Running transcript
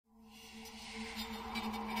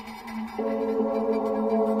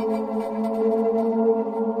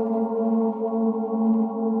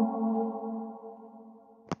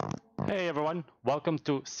welcome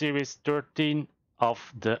to Series 13 of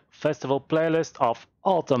the Festival playlist of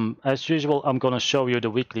Autumn. As usual, I'm gonna show you the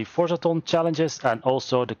weekly Forzathon challenges and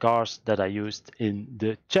also the cars that I used in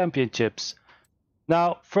the championships.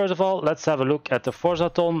 Now, first of all, let's have a look at the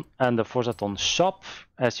Forzathon and the Forzathon shop.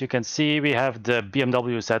 As you can see, we have the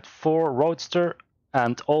BMW Z4 Roadster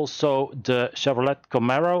and also the Chevrolet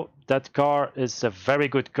Camaro. That car is a very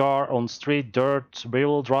good car on street, dirt,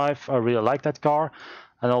 rear-wheel drive. I really like that car,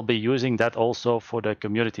 and I'll be using that also for the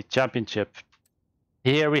community championship.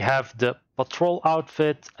 Here we have the patrol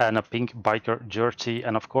outfit and a pink biker jersey,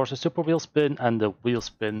 and of course a super wheel spin and the wheel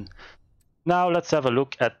spin. Now let's have a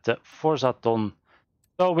look at the Forzathon.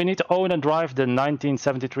 So we need to own and drive the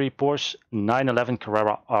 1973 Porsche 911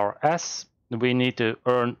 Carrera RS. We need to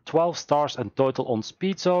earn 12 stars in total on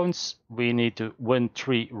speed zones. We need to win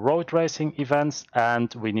 3 road racing events,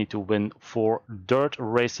 and we need to win 4 dirt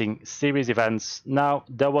racing series events. Now,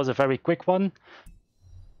 that was a very quick one.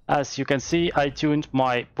 As you can see, I tuned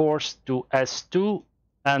my Porsche to S2,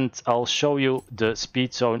 and I'll show you the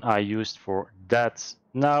speed zone I used for that.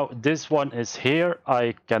 Now, this one is here.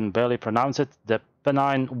 I can barely pronounce it, the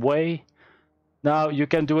Pennine Way. Now, you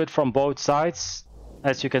can do it from both sides.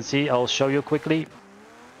 As you can see, I'll show you quickly.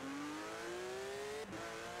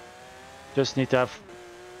 Just need to have...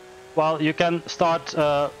 Well, you can start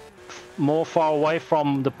more far away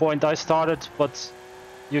from the point I started, but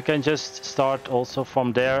you can just start also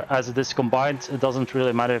from there. As it is combined, it doesn't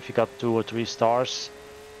really matter if you got 2 or 3 stars.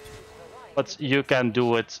 But you can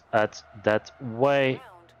do it at that way.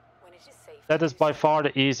 That is by far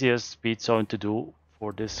the easiest speed zone to do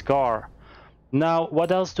for this car. Now,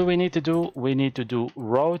 what else do we need to do? We need to do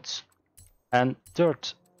roads and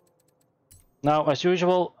dirt. Now, as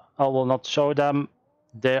usual, I will not show them.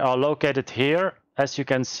 They are located here. As you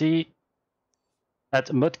can see,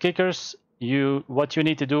 at Mud Kickers, what you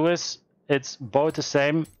need to do is, it's both the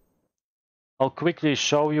same. I'll quickly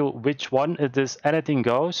show you which one it is. Anything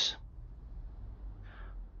goes.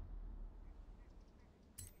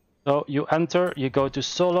 So you enter, you go to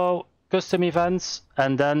solo, custom events,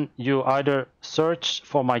 and then you either search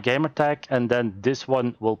for my gamer tag, and then this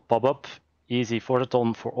one will pop up. Easy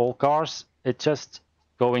Forzathon for all cars. It's just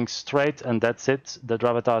going straight, and that's it. The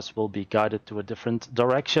avatars will be guided to a different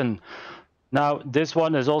direction. Now, this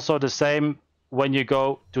one is also the same when you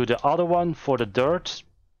go to the other one for the dirt,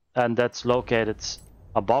 and that's located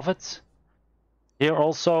above it. Here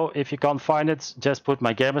also, if you can't find it, just put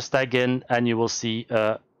my gamer tag in, and you will see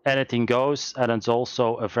anything goes, and it's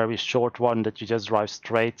also a very short one that you just drive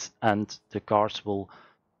straight and the cars will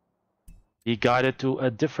be guided to a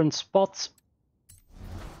different spot.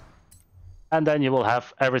 And then you will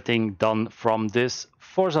have everything done from this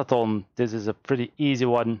Forzathon. This is a pretty easy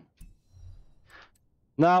one.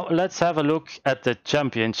 Now let's have a look at the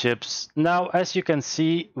championships. Now, as you can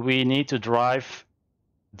see, we need to drive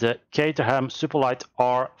the Caterham Superlight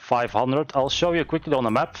R500. I'll show you quickly on the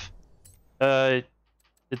map.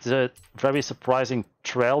 It's a very surprising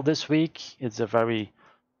trail this week. It's a very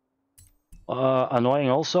annoying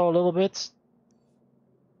also a little bit,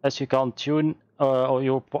 as you can't tune or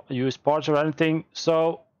use parts or anything.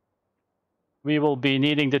 So we will be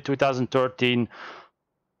needing the 2013.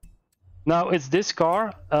 Now it's this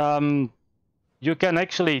car. You can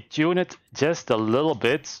actually tune it just a little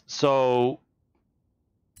bit. So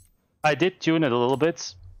I did tune it a little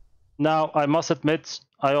bit. Now I must admit,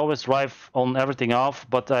 I always drive on everything off,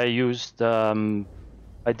 but I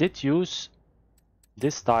did use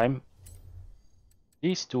this time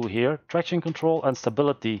these two here, traction control and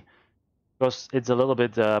stability, because it's a little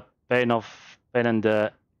bit pain in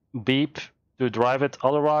the beep to drive it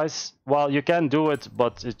otherwise. Well, you can do it,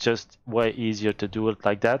 but it's just way easier to do it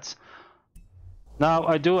like that. Now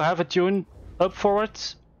I do have a tune up for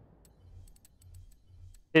it.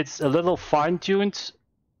 It's a little fine-tuned.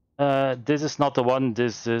 This is not the one,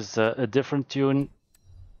 this is a different tune.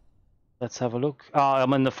 Let's have a look.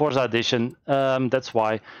 I'm in the Forza edition, that's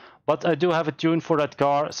why. But I do have a tune for that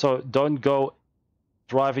car, so don't go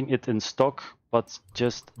driving it in stock, but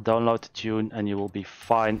just download the tune and you will be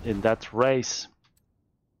fine in that race.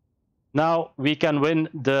 Now we can win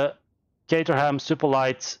the Caterham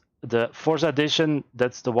Superlight, the Forza edition.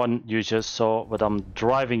 That's the one you just saw, what I'm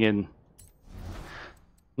driving in.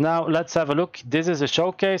 Now let's have a look. This is a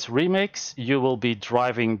showcase remix. You will be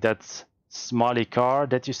driving that smiley car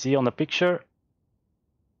that you see on the picture.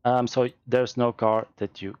 So there's no car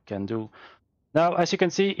that you can do. Now, as you can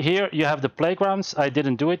see here, you have the playgrounds. I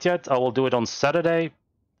didn't do it yet. I will do it on Saturday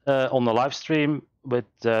on the live stream with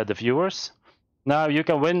the viewers. Now you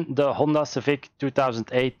can win the Honda Civic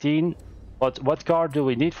 2018. But what car do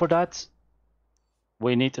we need for that?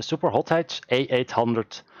 we need a super hot hatch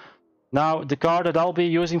A800. Now, the car that I'll be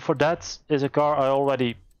using for that is a car I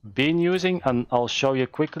already been using, and I'll show you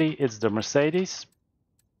quickly. It's the Mercedes.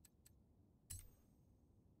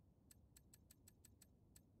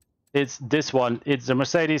 It's this one. It's the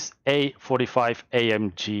Mercedes A45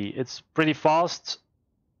 AMG. It's pretty fast.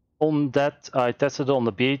 On that, I tested it on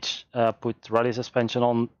the beach, put rally suspension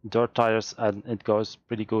on, dirt tires, and it goes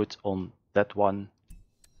pretty good on that one.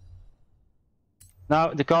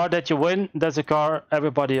 Now, the car that you win, that's a car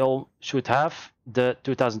everybody all should have, the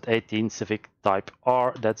 2018 Civic Type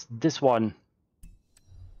R. That's this one.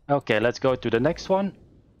 Okay, let's go to the next one.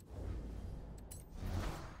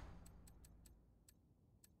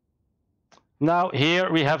 Now,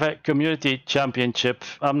 here we have a community championship.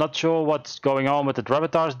 I'm not sure what's going on with the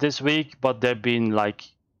avatars this week, but they've been like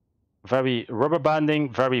very rubber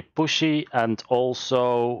banding, very pushy, and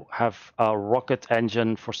also have a rocket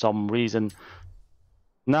engine for some reason.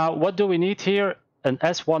 Now, what do we need here? An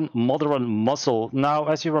S1 modern muscle. Now,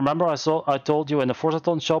 as you remember, I told you in the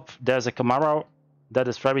Forzathon shop, there's a Camaro that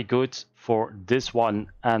is very good for this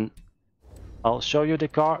one. And I'll show you the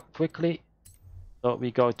car quickly. So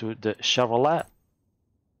we go to the Chevrolet.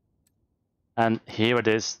 And here it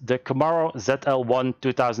is, the Camaro ZL1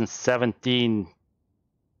 2017.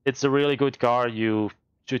 It's a really good car. You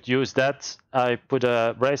should use that. I put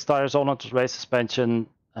race tires on it, race suspension,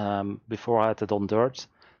 before I had it on dirt.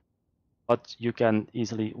 But you can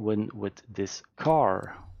easily win with this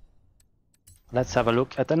car. Let's have a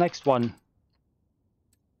look at the next one.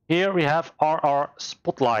 Here we have RR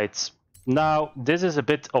Spotlights. Now, this is a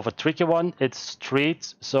bit of a tricky one. It's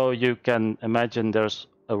street, so you can imagine there's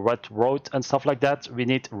a wet road and stuff like that. We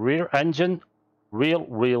need rear engine,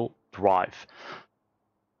 real drive.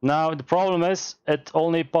 Now, the problem is it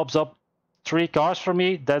only pops up 3 cars for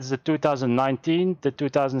me. That's the 2019, the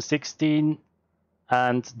 2016,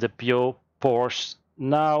 and the pure Porsche.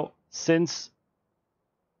 Now, since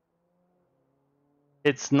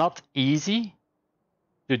it's not easy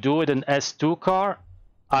to do it in S2 car,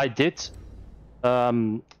 I did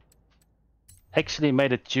actually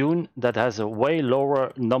made a tune that has a way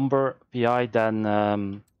lower number PI than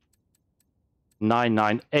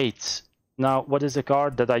 998. Now, what is the car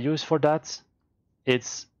that I use for that?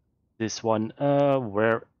 It's this one.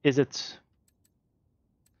 Where is it?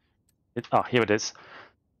 Here it is.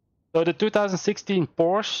 So the 2016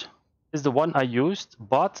 Porsche is the one I used,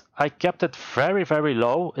 but I kept it very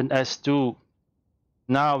low in S2.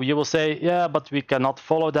 Now you will say, yeah, but we cannot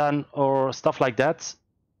follow then or stuff like that.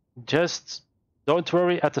 Just don't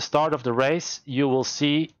worry, at the start of the race, you will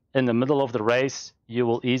see in the middle of the race, you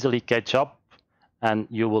will easily catch up and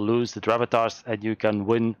you will lose the avatars and you can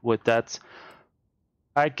win with that.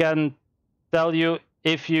 I can tell you,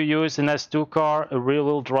 if you use an S2 car, a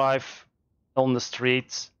rear-wheel drive on the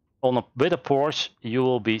streets, with a Porsche, you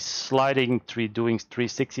will be sliding, doing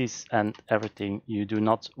 360s and everything you do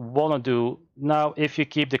not want to do. Now, if you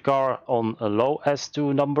keep the car on a low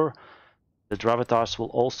S2 number, the avatars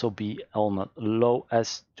will also be on a low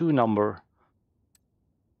S2 number.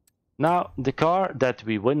 Now, the car that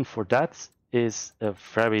we win for that is a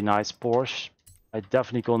very nice Porsche. I'm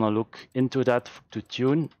definitely gonna look into that to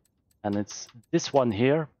tune, and it's this one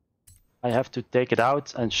here. I have to take it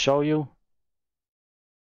out and show you.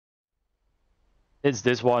 It's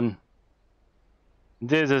this one.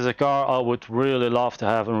 This is a car I would really love to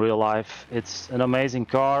have in real life. It's an amazing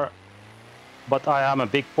car, but I am a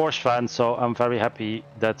big Porsche fan, so I'm very happy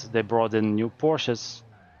that they brought in new Porsches.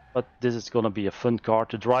 But this is gonna be a fun car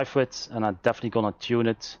to drive with, and I'm definitely gonna tune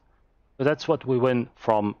it. So that's what we win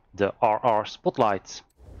from the RR Spotlight.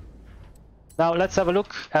 Now let's have a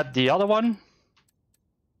look at the other one.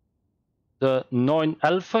 The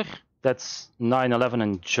Neunelfer, that's 911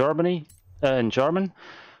 in Germany. In German,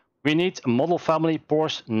 we need a model family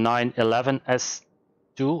Porsche 911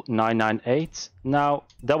 S2 998. Now,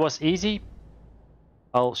 that was easy.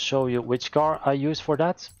 I'll show you which car I use for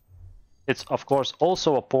that. It's of course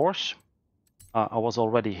also a Porsche. I was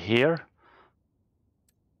already here.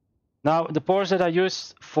 Now, the Porsche that I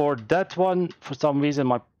use for that one, for some reason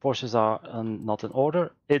my Porsches are not in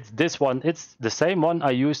order. It's this one. It's the same one I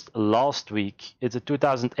used last week. It's a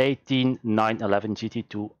 2018 911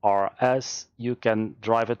 GT3 RS. You can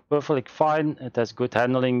drive it perfectly fine. It has good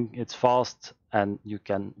handling. It's fast, and you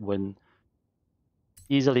can win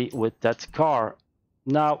easily with that car.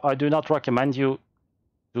 Now, I do not recommend you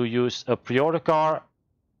to use a pre-order car,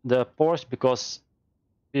 the Porsche, because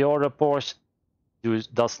pre-order Porsche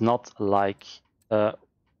does not like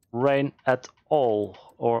rain at all,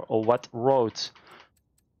 or wet roads.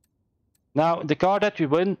 Now, the car that we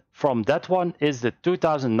win from that one is the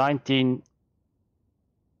 2019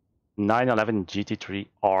 911 GT3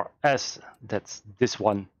 RS. That's this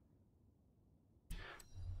one.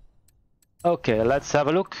 Okay, let's have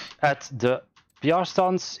a look at the PR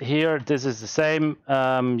stunts here. This is the same.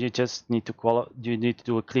 You just need to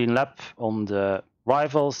do a clean lap on the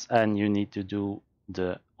rivals, and you need to do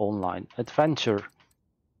the online adventure.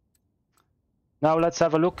 Now let's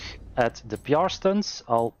have a look at the PR stunts.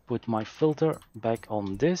 I'll put my filter back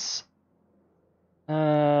on this.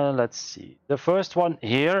 Let's see. The first one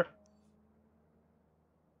here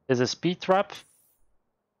is a speed trap.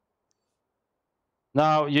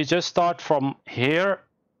 Now you just start from here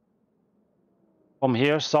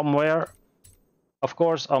somewhere. Of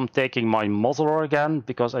course, I'm taking my Mosler again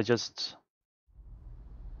because I just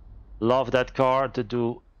love that car to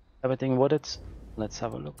do everything with it. Let's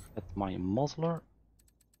have a look at my Mosler.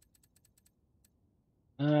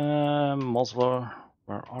 Mosler,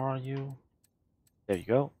 where are you? There you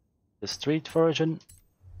go. The street version.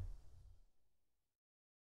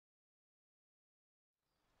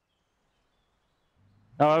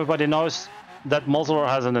 Now everybody knows that Mosler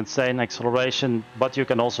has an insane acceleration, but you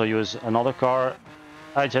can also use another car.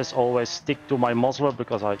 I just always stick to my Mosler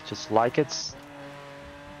because I just like it.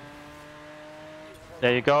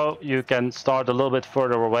 There you go. You can start a little bit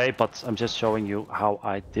further away, but I'm just showing you how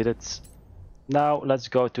I did it. Now let's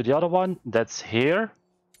go to the other one. That's here.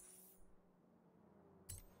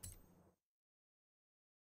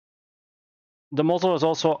 The Mosler is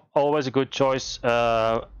also always a good choice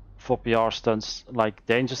for PR stunts like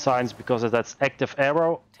danger signs because that's active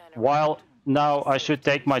aero. While now I should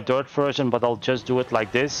take my dirt version, but I'll just do it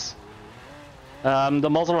like this. The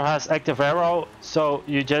Mosler has active aero, so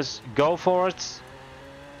you just go for it.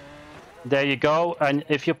 There you go, and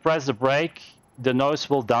if you press the brake, the nose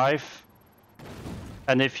will dive.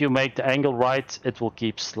 And if you make the angle right, it will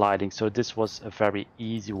keep sliding. So this was a very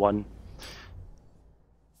easy one.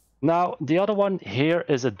 Now the other one here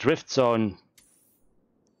is a drift zone.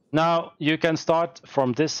 Now you can start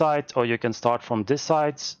from this side or you can start from this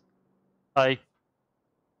side. I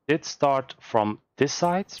did start from this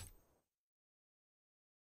side.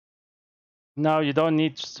 Now you don't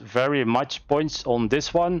need very much points on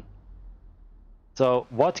this one. So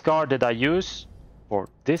what car did I use for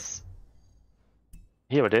this?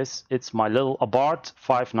 Here it is. It's my little Abarth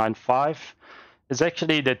 595. It's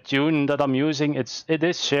actually the tune that I'm using. It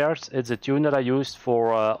is shared. It's a tune that I used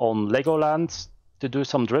for on Legoland to do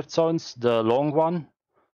some drift zones, the long one.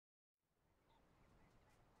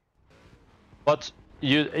 But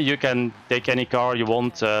you can take any car you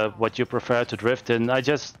want, what you prefer to drift in. I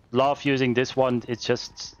just love using this one. It's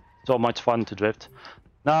just so much fun to drift.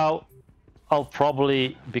 Now I'll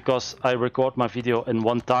probably, because I record my video in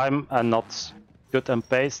one time and not cut and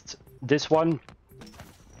paste this one,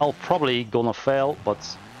 I'll probably gonna fail, but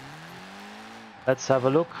let's have a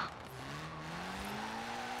look.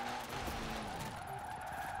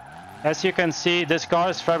 As you can see, this car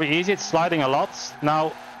is very easy. It's sliding a lot.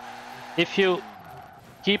 Now, if you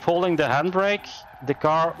keep holding the handbrake, the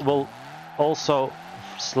car will also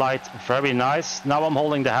slide very nice. Now I'm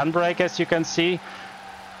holding the handbrake, as you can see,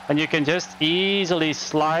 and you can just easily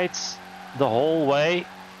slide the whole way,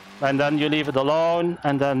 and then you leave it alone,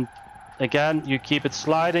 and then again you keep it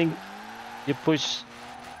sliding. You push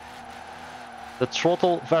the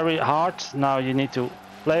throttle very hard. Now you need to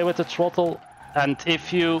play with the throttle, and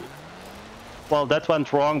if you, well, that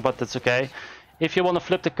went wrong, but that's okay. If you want to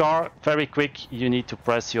flip the car very quick, you need to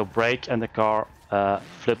press your brake and the car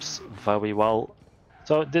flips very well.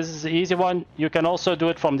 So this is the easy one. You can also do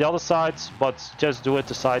it from the other side, but just do it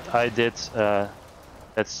the side I did.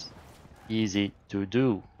 That's easy to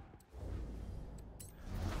do.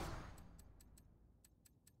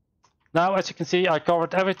 Now, as you can see, I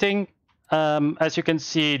covered everything. As you can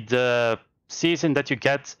see, the season that you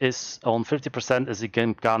get is on 50% is the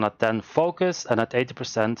Gymkhana 10 Focus, and at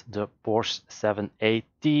 80% the Porsche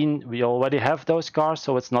 718. We already have those cars,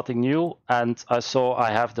 so it's nothing new. And I saw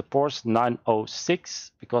I have the Porsche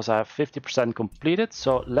 906 because I have 50% completed.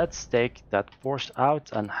 So let's take that Porsche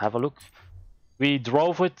out and have a look. We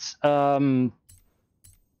drove it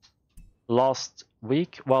last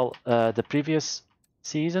week, well, the previous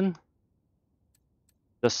season,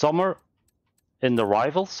 the summer, in the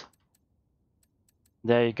rivals.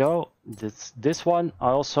 There you go. This one, I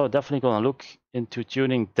also definitely gonna look into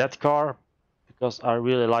tuning that car because I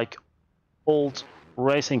really like old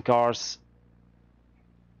racing cars.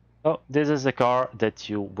 Oh, this is a car that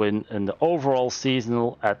you win in the overall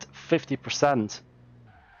seasonal at 50%.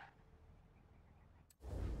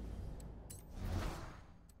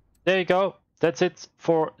 There you go. that's it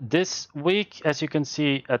for this week. As you can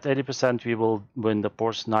see, at 80% we will win the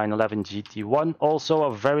Porsche 911 GT1, also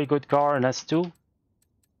a very good car, an S2.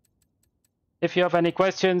 If you have any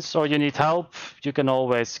questions or you need help, you can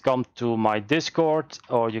always come to my Discord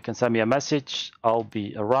or you can send me a message. I'll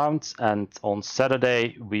be around, and on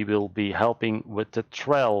Saturday we will be helping with the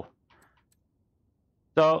trail.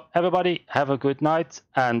 So everybody have a good night,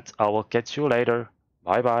 and I will catch you later.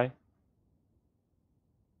 Bye bye.